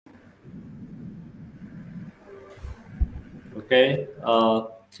Okay,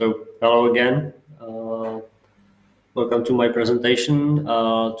 so hello again. Welcome to my presentation.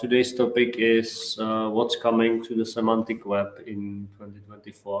 Today's topic is what's coming to the semantic web in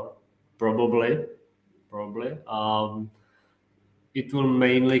 2024. Probably. It will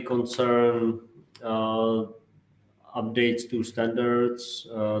mainly concern uh, updates to standards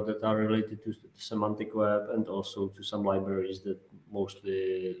that are related to the semantic web, and also to some libraries that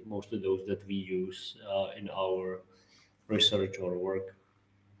mostly those that we use in our research or work.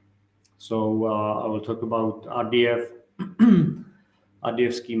 So I will talk about RDF,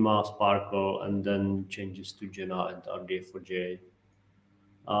 RDF schema, SPARQL, and then changes to Jena and RDF4J.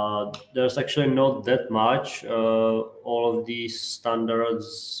 There's actually not that much. All of these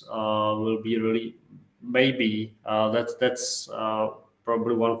standards will be really maybe that's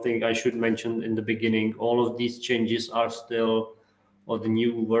probably one thing I should mention in the beginning. All of these changes are still, or the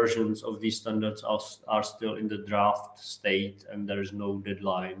new versions of these standards are still in the draft state, and there is no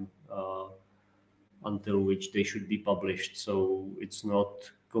deadline until which they should be published. So it's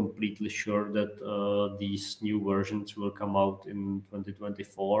not completely sure that these new versions will come out in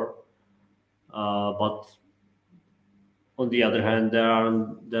 2024. But on the other hand,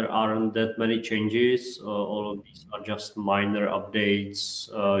 there aren't that many changes. All of these are just minor updates,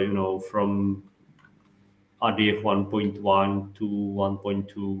 from RDF 1.1 to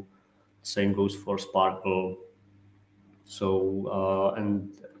 1.2. Same goes for SPARQL. So,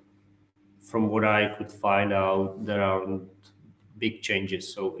 and from what I could find out, there aren't big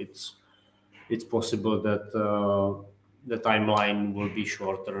changes. So it's possible that the timeline will be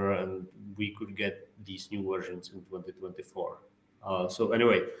shorter, and we could get these new versions in 2024. So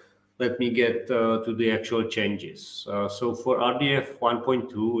anyway, let me get to the actual changes. So for RDF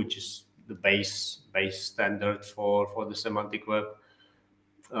 1.2, which is the base standard for the semantic web,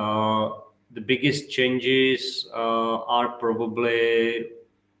 the biggest changes are probably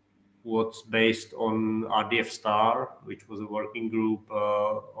what's based on RDF star, which was a working group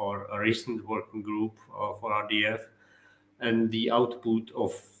or a recent working group for RDF, and the output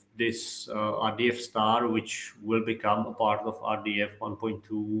of this RDF star, which will become a part of RDF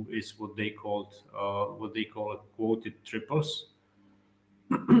 1.2, is what they call quoted triples.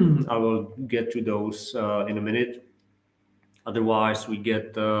 I will get to those in a minute. Otherwise, we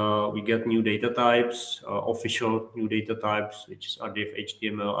get new data types, official new data types, which is RDF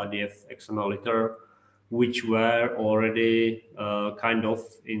HTML, RDF XML liter, which were already kind of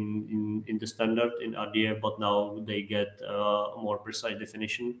in the standard in RDF, but now they get a more precise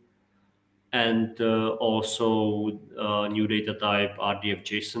definition. And also new data type RDF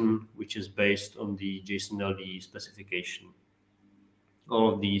JSON, which is based on the JSON LD specification.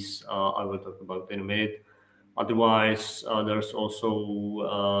 All of these I will talk about in a minute. Otherwise, there's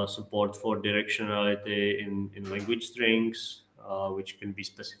also support for directionality in language strings, which can be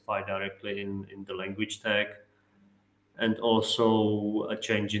specified directly in the language tag, and also a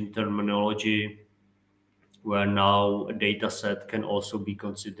change in terminology, where now a data set can also be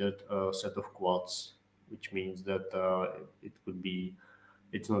considered a set of quads, which means that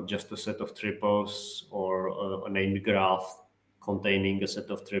it's not just a set of triples or a named graph containing a set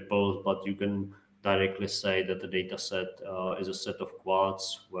of triples, but you can directly say that the data set is a set of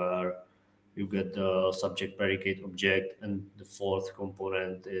quads, where you get the subject, predicate, object, and the fourth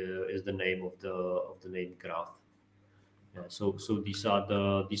component is the name of the named graph. Yeah, so these are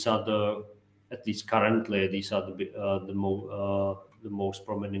the at least currently these are the most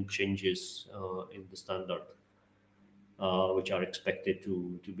prominent changes in the standard, which are expected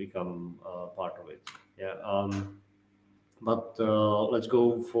to become part of it. Yeah. But let's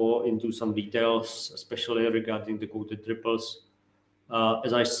go into some details, especially regarding the quoted triples.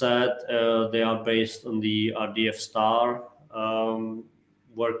 As I said, they are based on the RDF star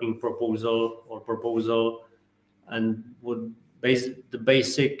working proposal, and the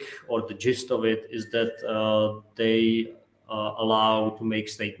basic or the gist of it is that they allow to make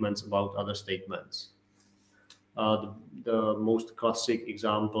statements about other statements. The most classic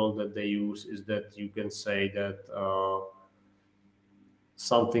example that they use is that you can say that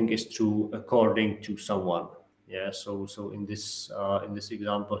something is true according to someone. Yeah. So in this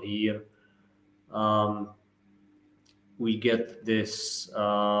example here, we get this.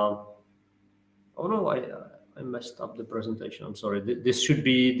 Oh no, I messed up the presentation. I'm sorry. This shouldn't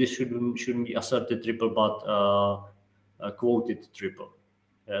be asserted triple, but a quoted triple.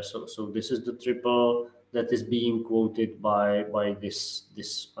 Yeah. So this is the triple that is being quoted by this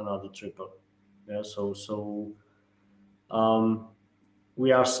another triple. Yeah. So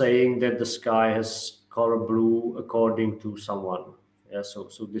we are saying that the sky has color blue according to someone. Yeah. So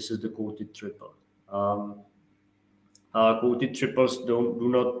this is the quoted triple. Quoted triples do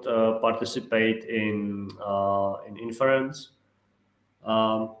not participate in inference.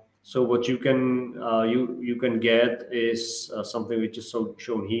 So what you can get is something which is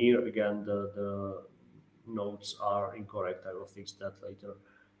shown here. Again, the notes are incorrect. I will fix that later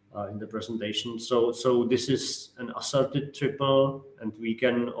in the presentation. So this is an asserted triple, and we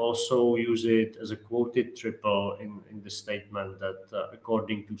can also use it as a quoted triple in the statement that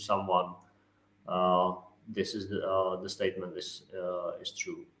according to someone, this is the statement is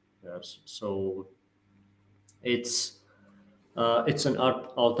true. Yes. So it's an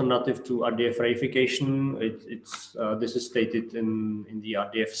alternative to RDF verification. This is stated in the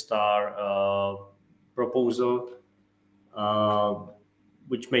RDF star proposal,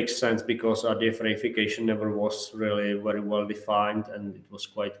 which makes sense because RDF verification never was really very well defined and it was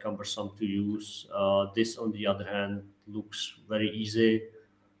quite cumbersome to use. This, on the other hand, looks very easy.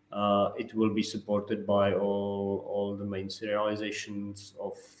 It will be supported by all the main serializations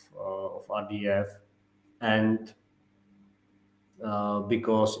of RDF, and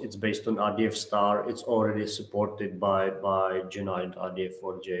because it's based on RDF star, it's already supported by Jena and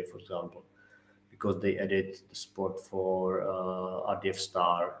RDF4J, for example, because they added the support for RDF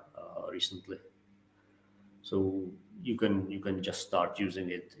star recently. So you can just start using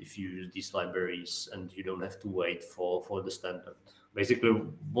it if you use these libraries, and you don't have to wait for the standard. Basically,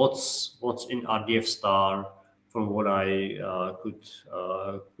 what's in RDF star, from what I could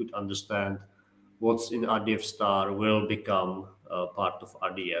understand, what's in RDF star will become part of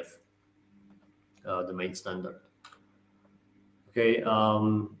RDF, the main standard. Okay.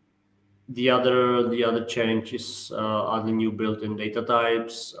 The other changes are the new built-in data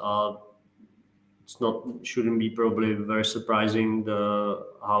types. Shouldn't be probably very surprising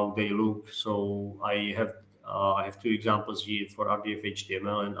how they look. So I have two examples here for RDF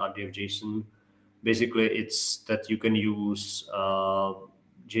HTML and RDF JSON. Basically, it's that you can use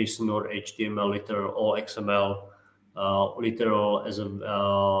JSON or HTML literal or XML literal as an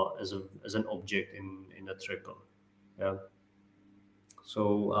object in a triple. Yeah.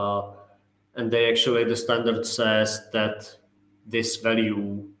 So and the standard says that this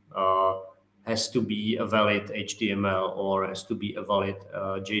value has to be a valid HTML or has to be a valid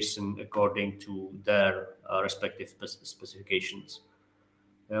JSON according to their respective specifications.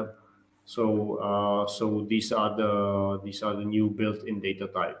 Yeah. So these are the new built-in data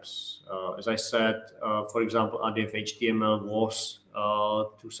types. As I said, for example, RDF HTML was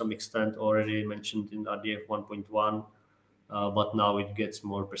to some extent already mentioned in RDF 1.1, but now it gets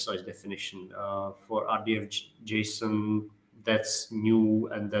more precise definition. For RDF JSON, that's new,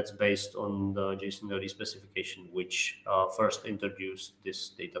 and that's based on the JSON early specification, which first introduced this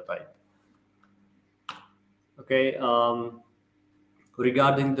data type. Okay.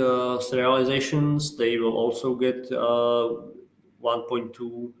 Regarding the serializations, they will also get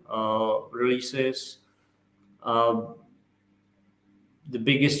 1.2 releases. The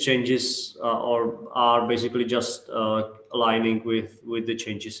biggest changes are basically just aligning with the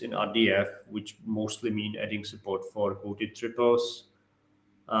changes in RDF, which mostly mean adding support for quoted triples.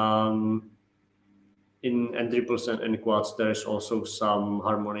 In N triples and N quads, there is also some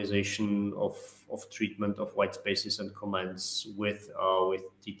harmonization of treatment of white spaces and comments with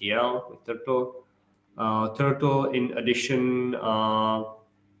TTL, with Turtle. Turtle, in addition,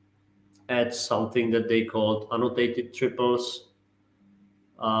 adds something that they called annotated triples,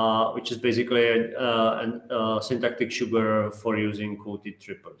 which is basically a syntactic sugar for using quoted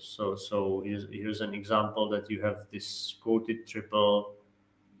triples. So here's an example that you have this quoted triple,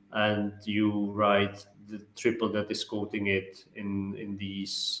 and you write the triple that is quoting it in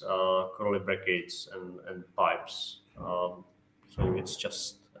these curly brackets and pipes. So it's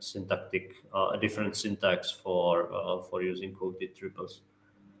just a syntactic, a different syntax for using quoted triples.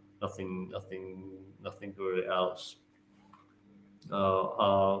 Nothing really else.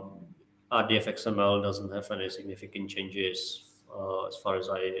 RDF XML doesn't have any significant changes as far as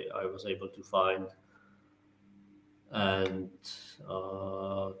I was able to find. And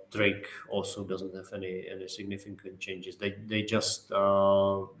Drake also doesn't have any significant changes. They just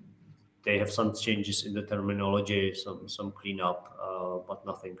they have some changes in the terminology, some cleanup, but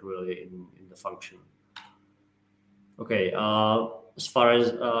nothing really in the function. Okay. As far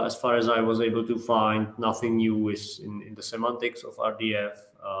as I was able to find, nothing new is in the semantics of RDF.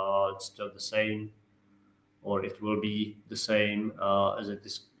 It's still the same, or it will be the same as it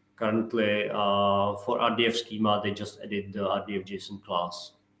is currently. For RDF schema, they just added the RDF JSON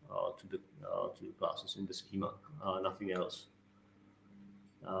class to the classes in the schema, nothing else.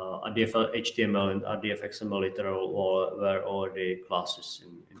 RDF HTML and RDF XML literal were already classes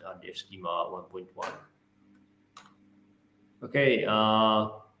in RDF schema 1.1. Okay,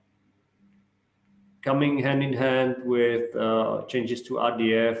 coming hand in hand with changes to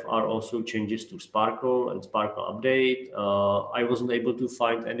RDF are also changes to SPARQL and SPARQL update. I wasn't able to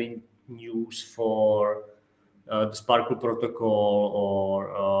find any news for the SPARQL protocol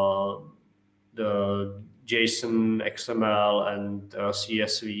or the JSON, XML, and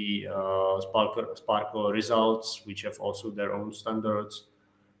CSV SPARQL results, which have also their own standards.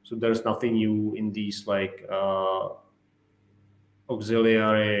 So there's nothing new in these like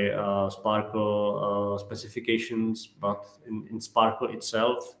auxiliary SPARQL specifications, but in SPARQL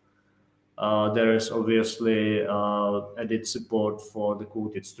itself, there is obviously added support for the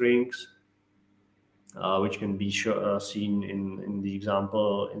quoted strings, which can be seen in the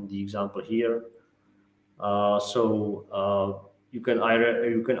example here. So you can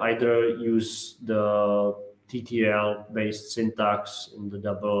either use the TTL based syntax in the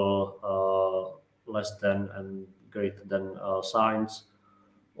double less than and greater than signs,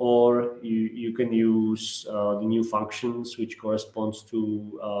 or you can use the new functions which corresponds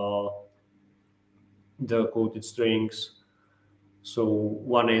to the quoted strings. So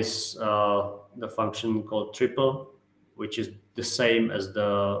one is the function called triple, which is the same as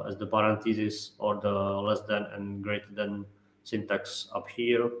the parentheses or the less than and greater than syntax up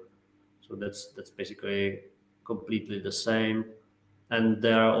here. So that's basically completely the same. And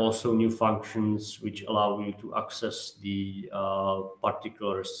there are also new functions which allow you to access the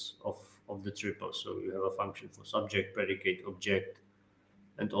particulars of the triple. So you have a function for subject, predicate, object,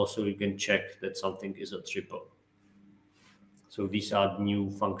 and also you can check that something is a triple. So these are new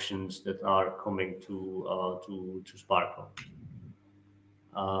functions that are coming to SPARQL.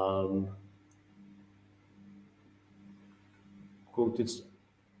 Quoted,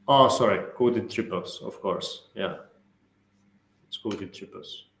 quoted triples, of course. Yeah, it's quoted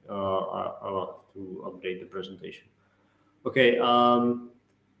triples. I'll have to update the presentation. Okay.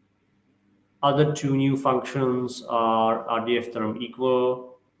 Other two new functions are RDF term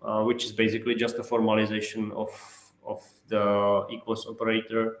equal, which is basically just a formalization of the equals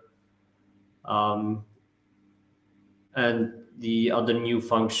operator. And the other new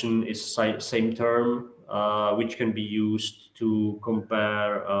function is same term, which can be used to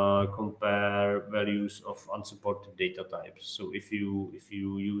compare values of unsupported data types. So if you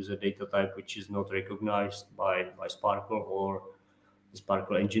use a data type which is not recognized by SPARQL or the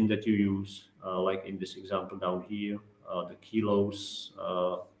SPARQL engine that you use, like in this example down here, the kilos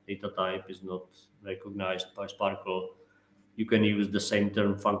data type is not recognized by SPARQL. You can use the same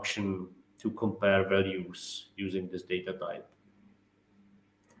term function to compare values using this data type.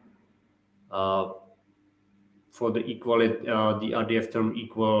 For the equality, the RDF term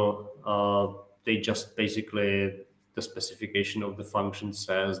equal, they just basically, the specification of the function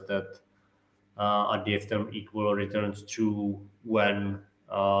says that RDF term equal returns true when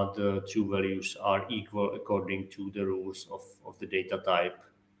the two values are equal according to the rules of the data type.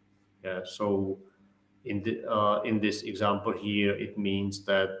 Yeah, so in this example here, it means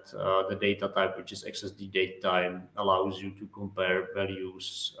that the data type, which is XSD datetime, allows you to compare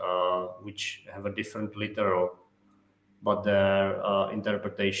values which have a different literal, but their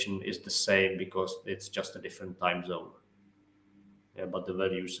interpretation is the same because it's just a different time zone. Yeah, but the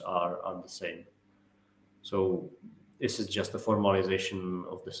values are the same. So this is just a formalization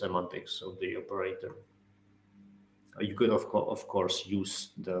of the semantics of the operator. You could of course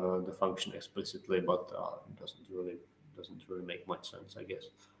use the function explicitly, but it doesn't really make much sense, I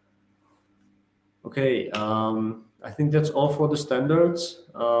guess. Okay, I think that's all for the standards.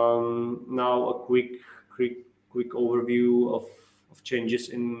 Now a quick overview of changes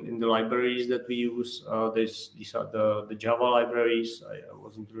in the libraries that we use. These are the Java libraries. I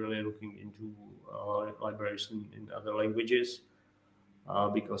wasn't really looking into libraries in other languages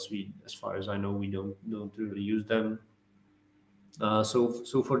because we, as far as I know, we don't really use them. So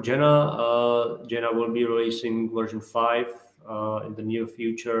for Jena, Jena will be releasing version 5 in the near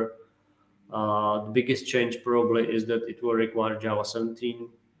future. The biggest change probably is that it will require Java 17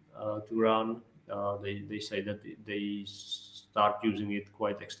 to run. They say that they start using it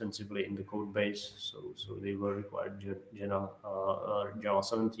quite extensively in the code base, so they will require Jena Java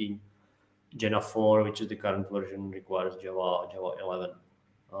 17. Jena 4, which is the current version, requires Java 11.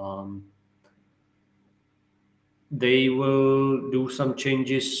 They will do some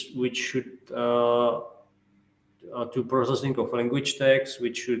changes which should to processing of language tags,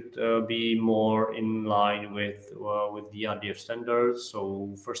 which should be more in line with the RDF standards.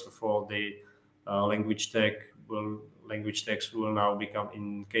 So first of all, the language tags will now become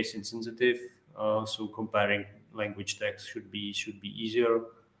in case insensitive. So comparing language tags should be easier.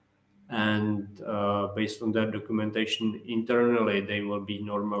 and based on that documentation internally, they will be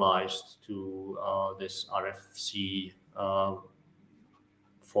normalized to this RFC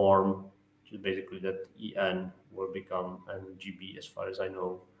form, which is basically that EN will become NGB as far as I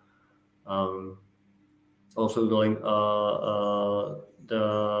know. Also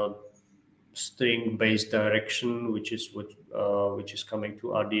the string-based direction, which is coming to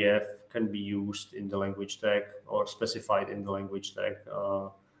RDF, can be used in the language tag or specified in the language tag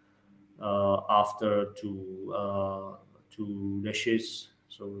after two dashes.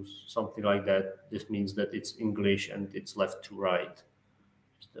 So something like that. This means that it's English and it's left to right.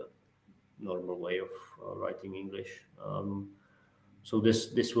 It's the normal way of writing English. So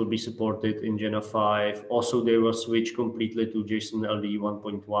this will be supported in Jena 5. Also, they will switch completely to JSON LD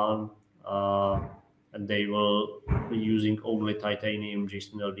 1.1, and they will be using only titanium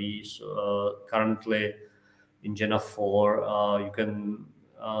JSON LD. So, currently, in Jena 4,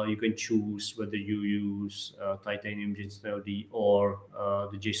 you can choose whether you use titanium JSON LD or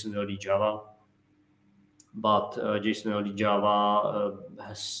the JSON LD Java. But JSON LD Java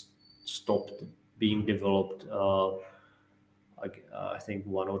has stopped being developed. I think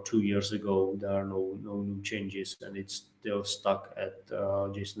 1 or 2 years ago. There are no new changes, and it's still stuck at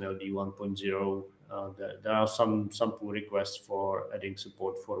JSON LD 1.0. There are some pull requests for adding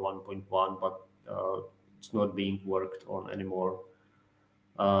support for 1.1, but it's not being worked on anymore.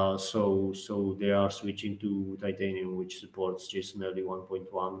 So they are switching to Titanium, which supports JSON LD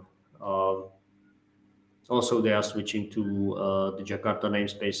 1.1. Also, they are switching to the Jakarta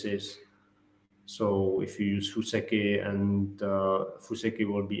namespaces. So if you use Fuseki, and Fuseki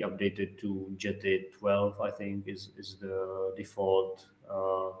will be updated to Jetty 12, I think is the default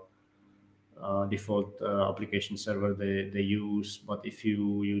application server they use. But if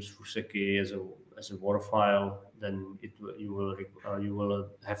you use Fuseki as a WAR file, then you will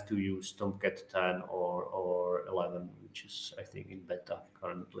have to use Tomcat 10 or 11, which is I think in beta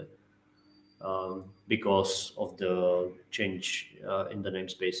currently, because of the change in the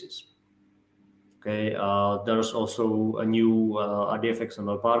namespaces. Okay, there's also a new RDF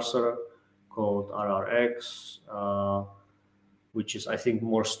XML parser called RRX, which is, I think,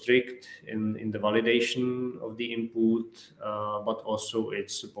 more strict in the validation of the input, but also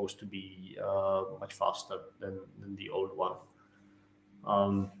it's supposed to be much faster than the old one.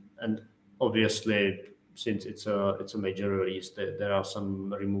 And obviously, since it's a major release, there are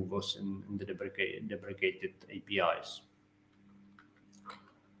some removals in the deprecated APIs.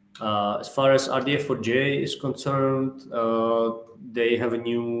 As far as RDF4J is concerned, they have a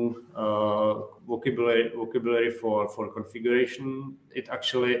new vocabulary for configuration. It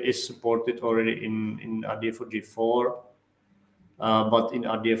actually is supported already in RDF4J4, but in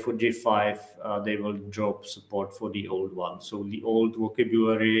RDF4J5 they will drop support for the old one. So the old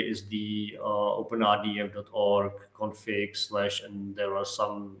vocabulary is the openrdf.org config / and there are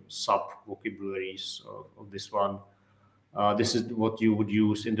some sub vocabularies of this one. This is what you would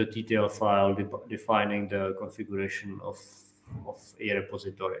use in the TTL file defining the configuration of a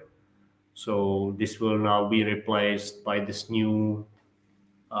repository. So this will now be replaced by this new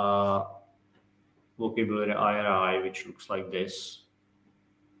vocabulary IRI, which looks like this.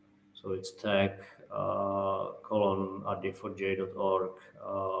 So it's tag colon rdf4j.org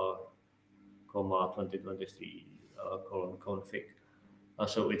 2023 colon config.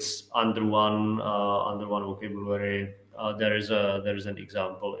 So it's under one vocabulary. There is an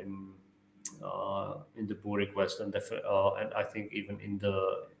example in the pull request, and I think even in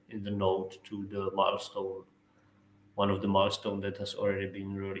the note to the milestone, one of the milestones that has already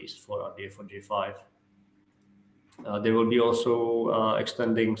been released for RDF4J5. They will be also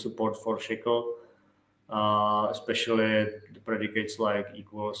extending support for SPARQL, especially the predicates like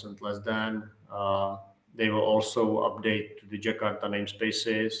equals and less than. They will also update to the Jakarta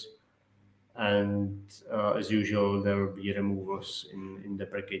namespaces, and as usual, there will be removals in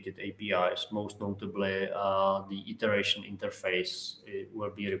deprecated APIs. Most notably, the iteration interface will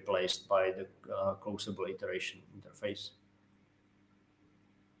be replaced by the closable iteration interface,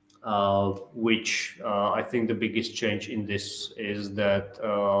 which I think the biggest change in this is that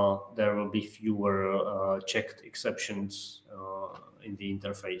there will be fewer checked exceptions in the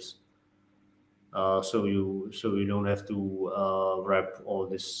interface. So you don't have to wrap all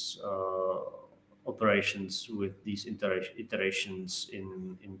these operations with these iterations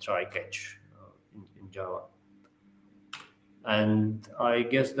in try catch in Java. And I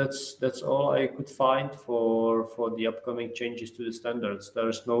guess that's all I could find for the upcoming changes to the standards.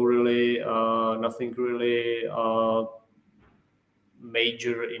 There's nothing really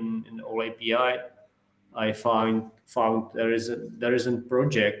major in all API. I find found there is a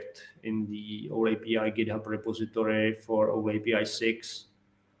project in the OLAPI GitHub repository for OLAPI 6,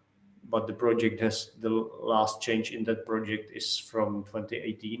 but the project has the last change in that project is from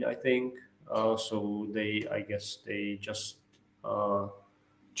 2018, I think. So I guess they just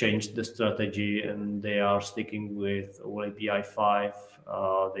changed the strategy and they are sticking with OLAPI 5.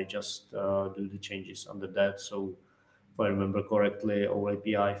 They just do the changes under that. So if I remember correctly,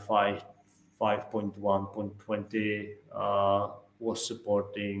 OLAPI 5.1.20 was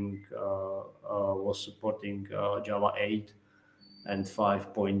supporting Java 8, and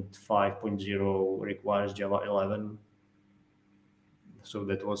 5.5.0 requires Java 11. So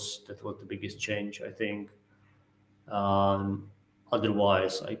that was the biggest change, I think.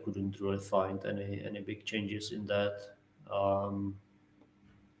 Otherwise, I couldn't really find any big changes in that.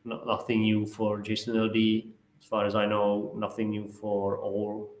 Nothing new for JSON-LD, as far as I know. Nothing new for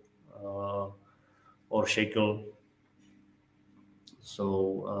all or Shackle.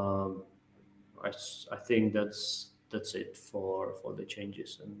 So I think that's it for the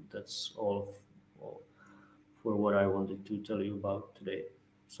changes, and that's all for what I wanted to tell you about today.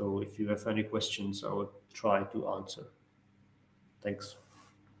 So if you have any questions, I would try to answer. Thanks.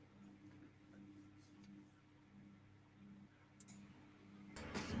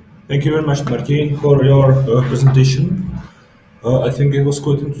 Thank you very much, Martin, for your presentation. I think it was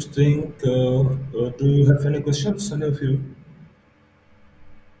quite interesting. Do you have any questions, any of you?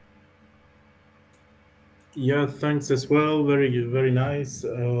 Yeah, thanks as well. Very, very nice.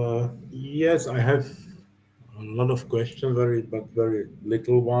 Yes, I have a lot of questions, but very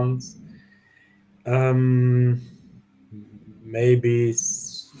little ones. Maybe,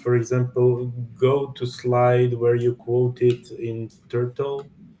 for example, go to slide where you quoted in Turtle.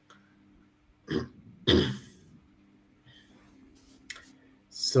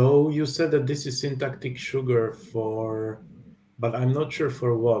 So you said that this is syntactic sugar for, but I'm not sure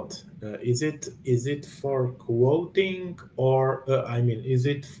for what. Is it for quoting, or I mean, is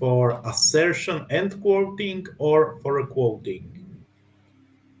it for assertion and quoting, or for a quoting?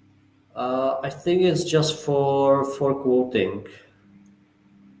 I think it's just for quoting.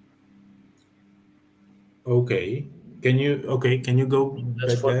 Okay. Can you go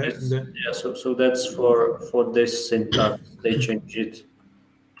That's back for there? this. Yeah. So that's for this syntax. They changed it.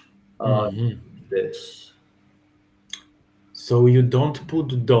 This. So you don't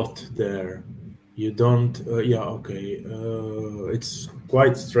put dot there. You don't. Yeah. Okay. It's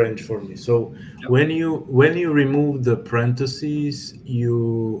quite strange for me. So when you remove the parentheses,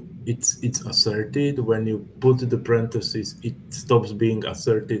 it's asserted. When you put the parentheses, it stops being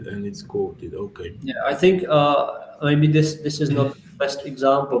asserted and it's quoted. Okay. Yeah, I think maybe this is not the best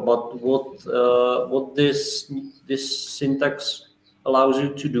example, but what this syntax allows you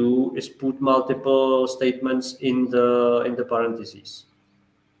to do is put multiple statements in the parentheses.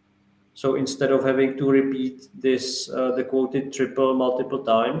 So instead of having to repeat this the quoted triple multiple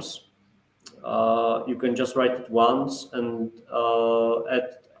times, you can just write it once and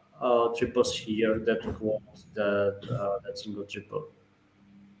add triples here that quote that single triple.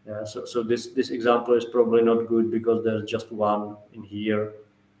 Yeah, so this example is probably not good because there's just one in here,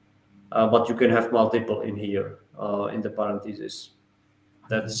 but you can have multiple in here in the parentheses.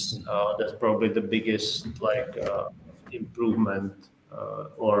 That's probably the biggest improvement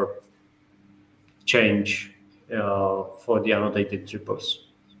or change for the annotated triples.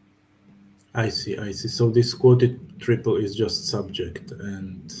 I see. So this quoted triple is just subject,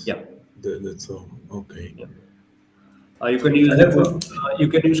 and yeah, that's all. Okay. Yeah. You can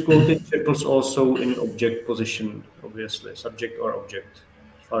use quoted triples also in object position, obviously, subject or object,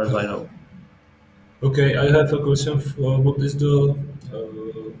 as far as I know. Okay, I have a question. What is the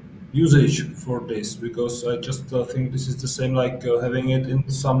usage for this? Because I just think this is the same like having it in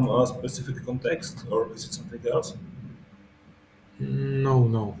some specific context, or is it something else?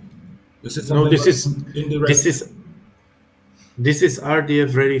 No. This is something This is RDF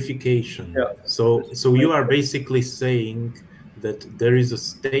verification. Yeah. So you are basically saying that there is a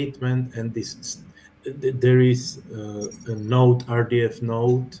statement and there is a node, RDF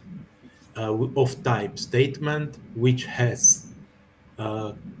node of type statement, which has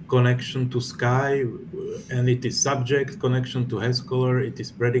connection to sky, and it is subject, connection to hascolor, it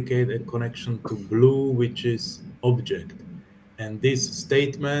is predicate, and connection to blue, which is object. And this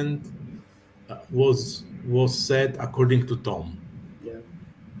statement was set according to Tom.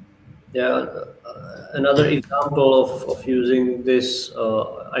 Yeah. Another example of using this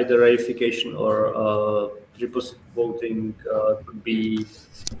either verification or triple quoting could be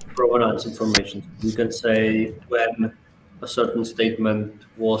provenance information. You can say when a certain statement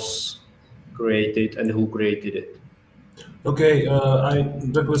was created and who created it. Okay,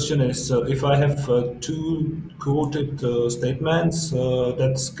 the question is, if I have two quoted statements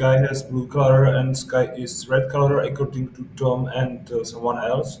that sky has blue color and sky is red color according to Tom and someone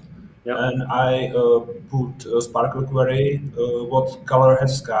else, Yeah. and I put a SPARQL query, what color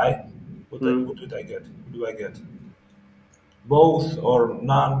has sky? What did I get? What do I get? Both or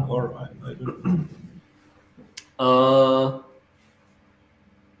none or I don't know. Uh,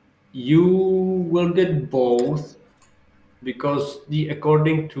 you will get both because the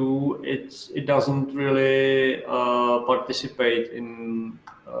according to it doesn't really participate in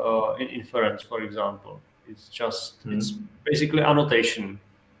inference, for example. It's basically annotation,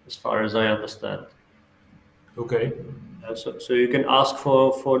 as far as I understand. Okay, So you can ask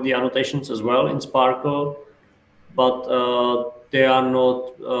for the annotations as well in SPARQL, but they are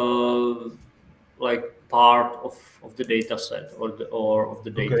not like part of the data set or of the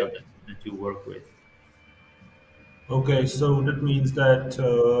data okay, that you work with. okay. So that means that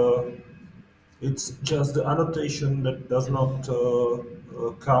it's just the annotation that does not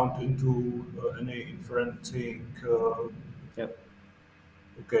count into any inferencing. Yeah.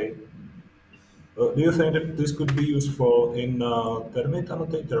 Okay. Do you think that this could be useful in Termit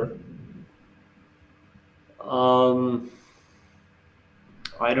annotator? Um,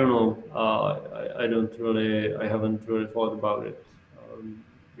 I don't know. I don't really. I haven't really thought about it.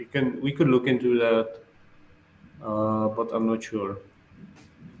 We could look into that, but I'm not sure.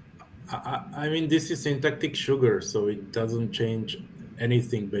 I mean, this is syntactic sugar, so it doesn't change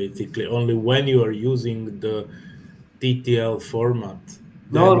anything basically. Only when you are using the TTL format,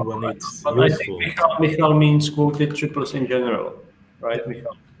 No, then no, when it's but I think useful. Michal means quoted triples in general, right, Yeah.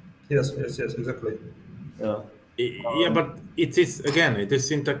 Michal? Yes, yes, yes, exactly. Yeah. Yeah, but it is again, it is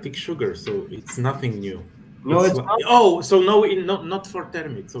syntactic sugar, so it's nothing new. No, It's it's like, not. oh, so no, not for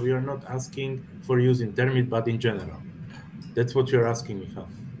Termit. So we are not asking for using Termit, but in general. That's what you're asking, Michal.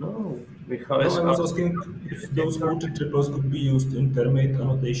 No, Michal No, is I was asking. asking if those quoted triples could be used in Termit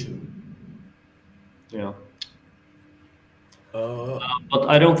annotation. Yeah. Uh, But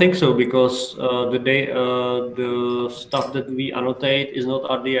I don't think so because the stuff that we annotate is not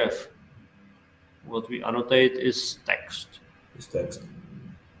RDF. What we annotate is text. This text.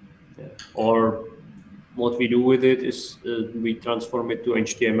 Yeah. Or what we do with it is we transform it to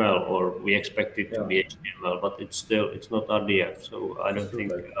HTML, or we expect it to Yeah, be HTML, but it's not RDF. So it's true.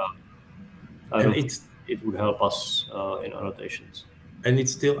 Right. I and don't think it's it would help us in annotations.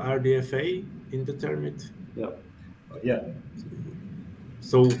 still RDFA in the Termit. Yeah. Yeah.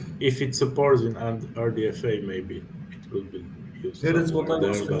 So if it supports in RDFA, maybe it could be used Yeah, that's what somewhere I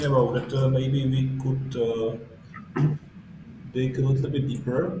was there. thinking But about. That maybe we could dig a little bit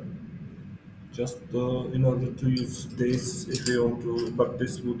deeper, just in order to use this if we want to. But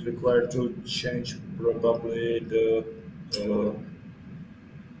this would require to change probably uh,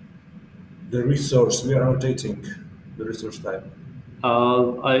 the resource we are annotating, the resource type.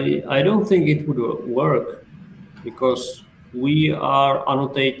 I don't think it would work because we are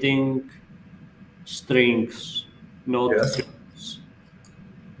annotating strings, not Yes. strings.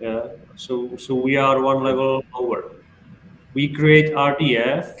 Yeah. So we are one level lower. We create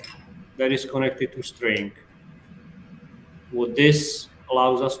RDF that is connected to string. What this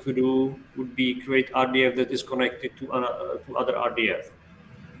allows us to do would be create RDF that is connected to other RDF.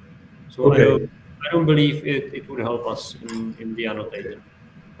 So Okay. I don't believe it would help us in the Okay. annotator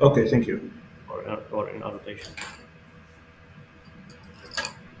Okay. Thank you. or in annotation.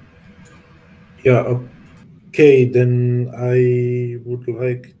 yeah, okay, then I would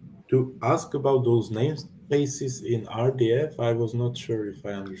like to ask about those namespaces in RDF. I was not sure if I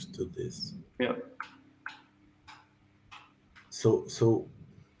understood this. Yeah. So,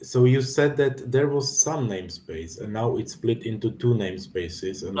 so you said that there was some namespace, and now it's split into two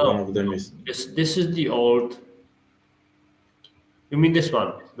namespaces, and one No, of them is this is the old. You mean this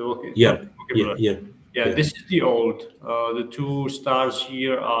one, the yeah, yeah, vocabulary? yeah, Yeah, yeah. this is the old. The two stars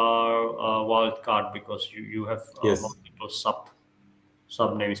here are wildcard because you have Yes. multiple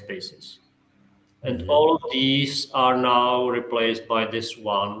sub namespaces, and Mhm. all of these are now replaced by this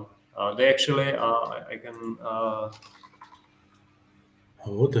one. They actually, I can.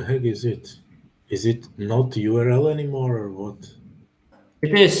 What the heck is it? Is it not URL anymore or what?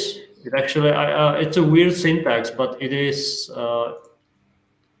 It is. It actually. It's a weird syntax, but it is.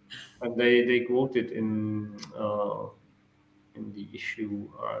 And they quote it in the issue.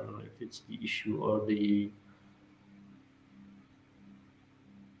 Or I don't know if it's the issue or the.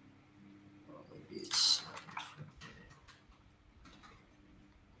 Maybe it's.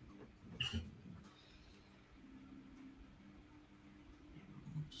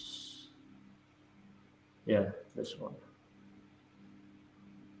 Yeah. this one.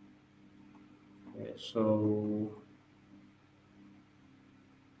 Okay, so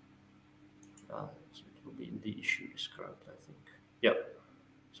it will be in the issue described, I think. Yeah.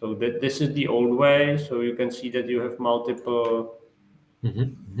 So this is the old way. So you can see that you have multiple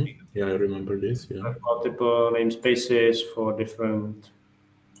Yeah, I remember this. Yeah. multiple namespaces for different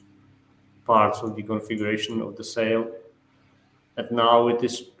parts of the configuration of the sale. And now it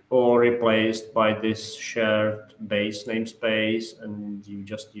is all replaced by this shared base namespace, and you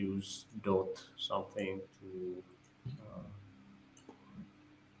just use dot something to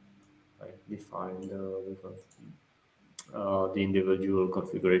like define the individual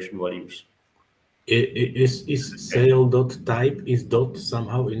configuration values. Is sale dot type is dot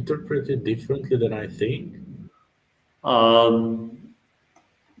somehow interpreted differently than I think?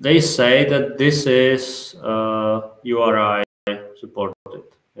 They say that this is URI supported.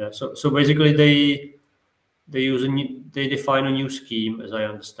 Yeah. So basically they define a new scheme as I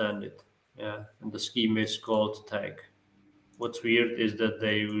understand it. Yeah, and the scheme is called tag. What's weird is that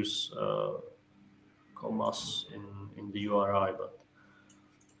they use commas in the URI, but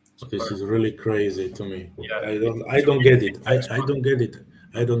This is really crazy to me. yeah, I don't get it. I don't get it.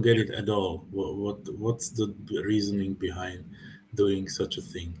 I don't get it at all. What's the reasoning behind doing such a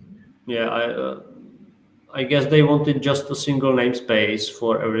thing? yeah. I guess they wanted just a single namespace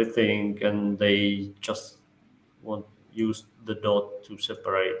for everything, and they just want use the dot to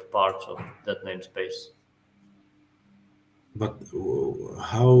separate parts of that namespace. But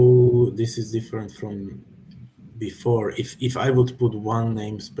how this is different from before? If I would put one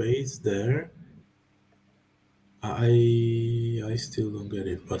namespace there, I still don't get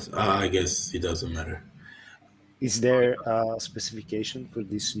it. But I guess it doesn't matter. Is there a specification for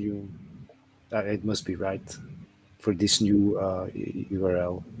this new? It must be right for this new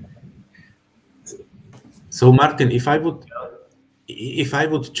URL. So Martin, if I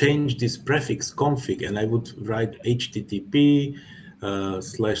would change this prefix config and I would write HTTP /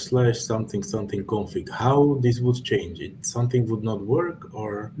 something config, how this would change it? Something would not work,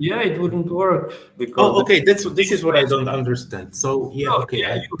 or Yeah, it wouldn't work because okay, this is what I don't understand. So yeah, okay,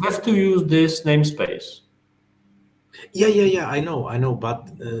 you have to use this namespace. Yeah, I know, but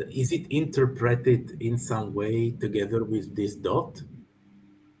is it interpreted in some way together with this dot?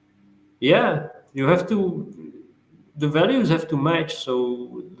 Yeah, you have to. The values have to match.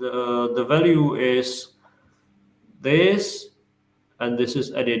 So the value is this, and this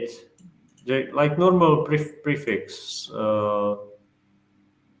is edit, like normal prefix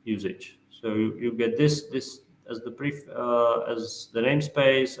usage. So you get this as the as the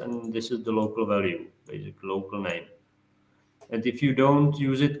namespace, and this is the local value, basic local name. And if you don't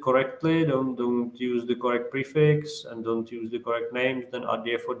use it correctly, don't use the correct prefix and don't use the correct names, then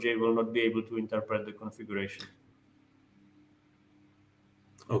RDF4J will not be able to interpret the configuration.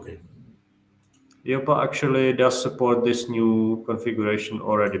 Okay. Yopa actually does support this new configuration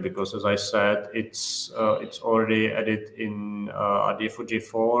already because, as I said, it's already added in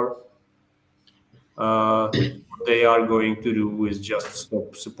RDF4J4. What they are going to do is just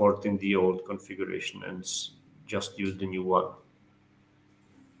stop supporting the old configuration and just use the new one.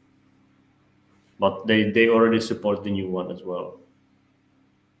 But they already support the new one as well.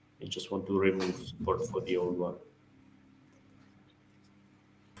 They just want to remove support for the old one.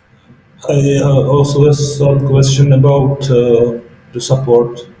 I also have some question about the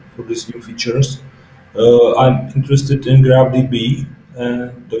support for these new features. I'm interested in GraphDB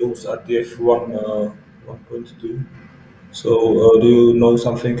and those RTF 1.2. So, do you know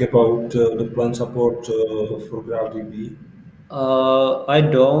something about the planned support for GraphDB? I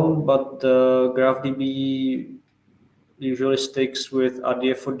don't, but GraphDB usually sticks with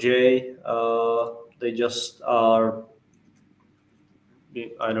RDF4J. They just are,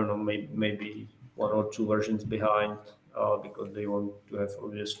 I don't know, maybe one or two versions behind because they want to have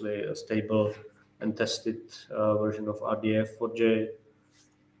obviously a stable and tested version of RDF4J.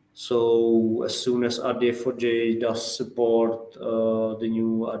 So as soon as RDF4J does support the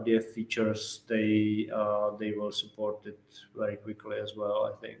new RDF features, they will support it very quickly as well,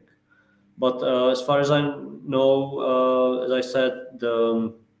 I think. But as far as I know, as I said,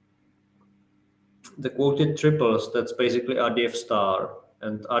 the quoted triples, that's basically RDF star,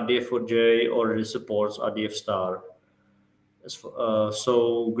 and RDF4J already supports RDF star.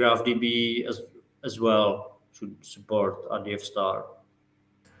 So GraphDB as well should support RDF star.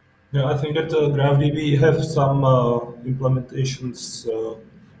 Yeah, I think that GraphDB have some implementations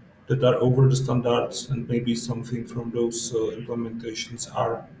that are over the standards, and maybe something from those implementations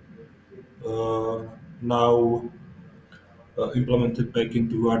are now implemented back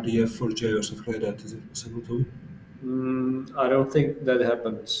into RDF4J or something like that. Is it possible to? I don't think that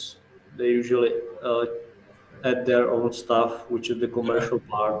happens. They usually add their own stuff, which is the Yeah. commercial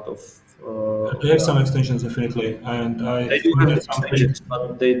part of. They have some extensions definitely, and I They do think have the that's something. extensions,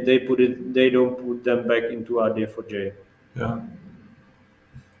 but they put it. They don't put them back into RDF4J. Yeah.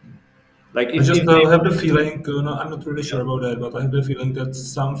 Like I just if they have the feeling, no, I'm not really yeah. sure about that, but I have the feeling that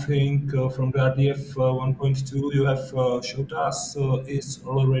something from the RDF 1.2 you have showed us is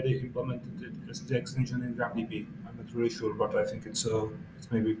already implemented as the extension in GraphDB. I'm not really sure, but I think it's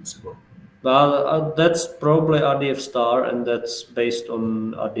maybe possible. Well, that's probably RDF star, and that's based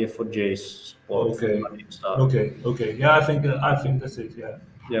on RDF4J's support for Okay, RDF star. okay. Yeah, I think that's it. Yeah.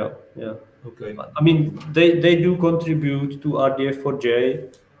 Yeah, yeah. Okay. I mean, they do contribute to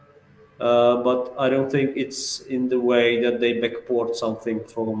RDF4J, but I don't think it's in the way that they backport something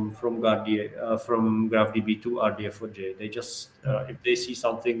from GraphDB to RDF4J. They just if they see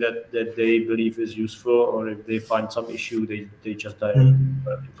something that they believe is useful, or if they find some issue, they just directly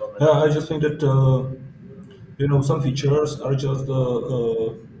implement Yeah, it. I just think that some features are just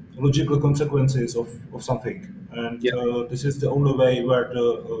the logical consequences of something, and Yeah, this is the only way where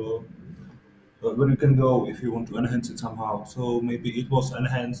you can go if you want to enhance it somehow. So maybe it was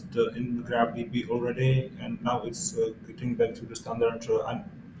enhanced in GraphDB already, and now it's getting back to the standard. I'm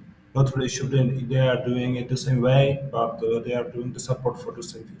not really sure they are doing it the same way, but they are doing the support for the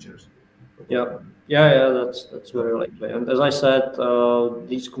same features. yeah, Probably. yeah. That's very likely. And as I said,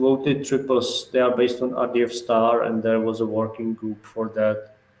 these quoted triples, they are based on RDF star, and there was a working group for that.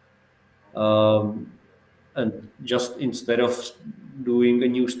 And just instead of doing a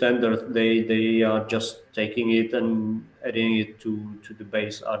new standard, they are just taking it and adding it to the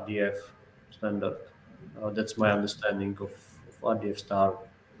base RDF standard. That's my Yeah, understanding of RDF star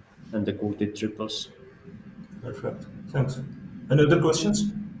and the quoted triples. perfect. Thanks. Any other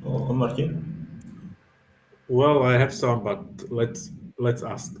questions on Martin? Well, I have some, but let's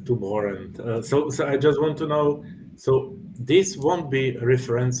ask two more. And so I just want to know. So this won't be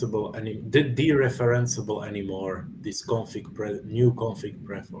referenceable dereferenceable anymore. This new config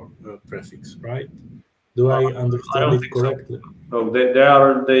prefix, right? Do Uh, I I understand don't it think so. correctly? No,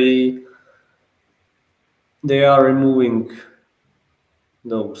 they are removing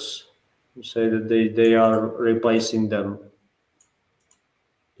those. You say that they are replacing them.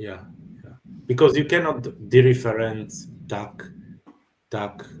 Yeah, yeah. Because you cannot dereference tag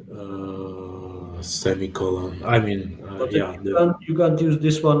semicolon. I mean, But yeah. you can't use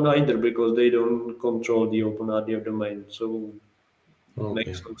this one either because they don't control the open RDF domain. So it Okay,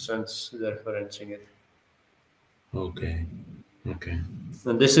 makes no sense referencing it. okay, okay.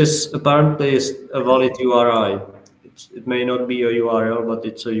 And this is apparently is a valid URI. It may not be a URL, but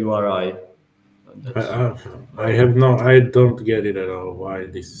it's a URI. And I, that's I, I don't get it at all why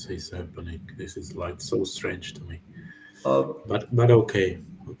this is happening. This is like so strange to me. uh, But okay,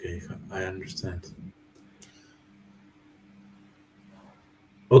 I understand.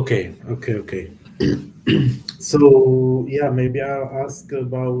 Okay. So yeah, maybe I'll ask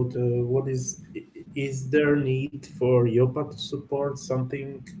about what is there need for Yopa to support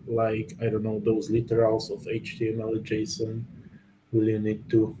something like, I don't know, those literals of HTML JSON? Will you need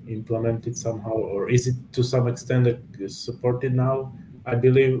to implement it somehow, or is it to some extent supported now? I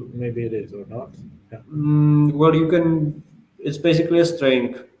believe maybe it is or not. Yeah. well, you can. It's basically a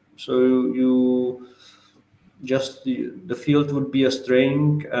string. So you just the field would be a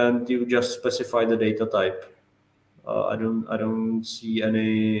string, and you just specify the data type. I don't see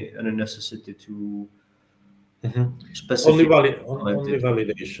any necessity to Mhm. specify Only it.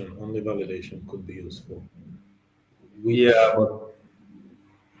 validation could be useful. Yeah, Which but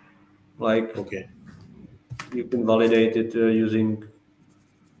like okay. you can validate it using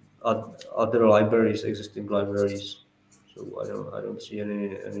other libraries, existing libraries. So I don't see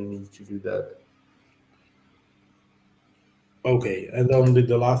any need to do that. Okay, and only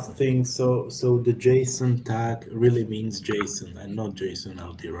the last thing. So the JSON tag really means JSON and not JSON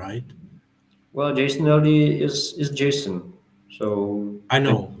LD, right? Well, JSON LD is JSON, so I they,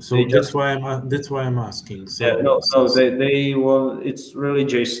 know. they So just that's why I'm asking. yeah, So, no they want it's really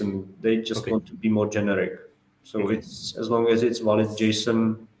JSON. They just okay, want to be more generic. So okay, it's as long as it's valid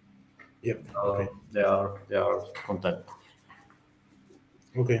JSON, yep, okay, they are content.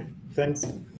 okay. Thanks.